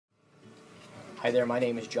Hi there, my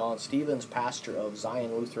name is John Stevens, pastor of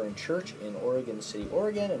Zion Lutheran Church in Oregon City,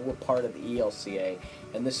 Oregon, and we're part of the ELCA,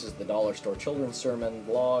 and this is the Dollar Store Children's Sermon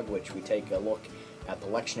Vlog, which we take a look at the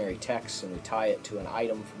lectionary text and we tie it to an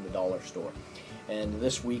item from the dollar store. And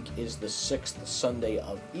this week is the 6th Sunday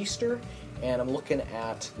of Easter, and I'm looking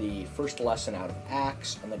at the first lesson out of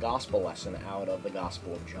Acts and the gospel lesson out of the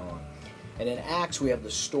Gospel of John. And in Acts, we have the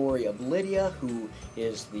story of Lydia, who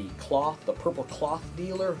is the purple cloth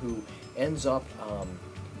dealer, who ends up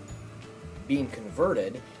being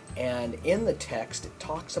converted. And in the text, it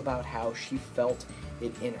talks about how she felt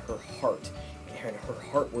it in her heart, and her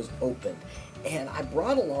heart was opened. And I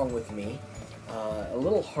brought along with me a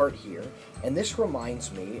little heart here, and this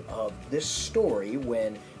reminds me of this story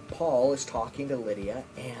when Paul is talking to Lydia,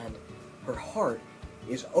 and her heart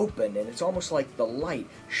is open, and it's almost like the light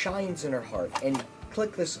shines in her heart. And you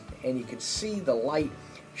click this and you can see the light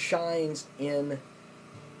shines in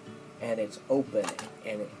and it's open,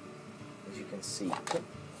 and as you can see.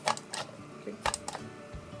 Okay.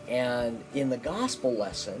 And in the gospel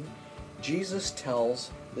lesson, Jesus tells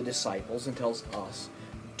the disciples and tells us,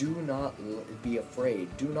 do not be afraid,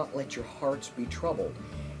 do not let your hearts be troubled.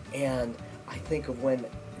 And I think of when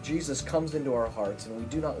Jesus comes into our hearts and we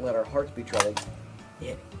do not let our hearts be troubled,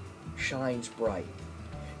 it shines bright.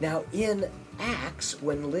 Now in Acts,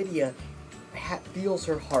 when Lydia feels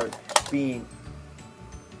her heart being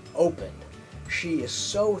opened, she is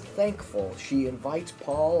so thankful. She invites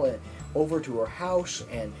Paul over to her house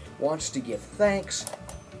and wants to give thanks.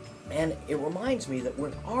 And it reminds me that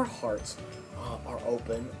when our hearts are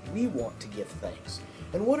open, we want to give thanks.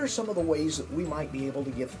 And what are some of the ways that we might be able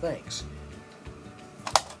to give thanks?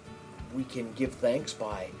 We can give thanks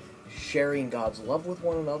by sharing God's love with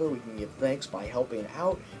one another. We can give thanks by helping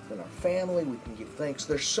out in our family. We can give thanks.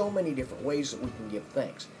 There's so many different ways that we can give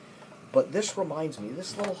thanks. But this reminds me,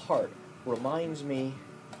 this little heart reminds me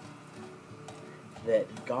that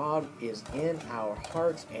God is in our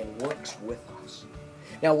hearts and works with us.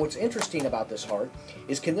 Now, what's interesting about this heart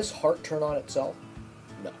is, can this heart turn on itself?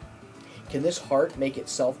 No. Can this heart make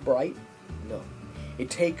itself bright? No. It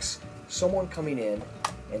takes someone coming in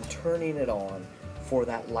and turning it on for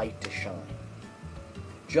that light to shine.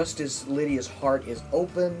 Just as Lydia's heart is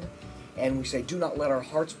opened and we say, do not let our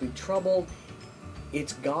hearts be troubled,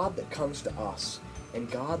 it's God that comes to us, and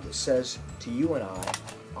God that says to you and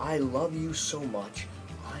I love you so much,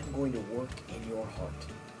 I'm going to work in your heart.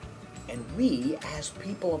 And we, as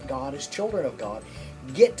people of God, as children of God,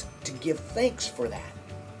 get to give thanks for that.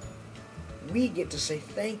 We get to say,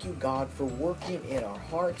 thank you, God, for working in our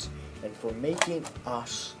hearts and for making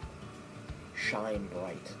us shine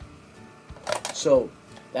bright. So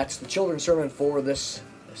that's the children's sermon for this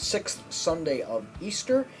 6th Sunday of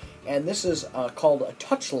Easter, and this is called a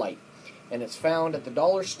Touchlight, and it's found at the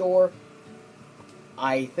dollar store.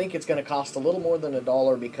 I think it's going to cost a little more than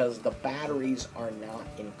 $1 because the batteries are not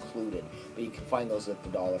included, but you can find those at the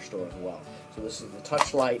dollar store as well. So this is the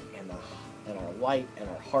Touchlight, and our light and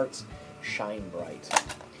our hearts shine bright.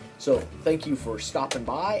 So thank you for stopping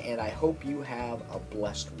by, and I hope you have a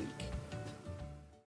blessed week.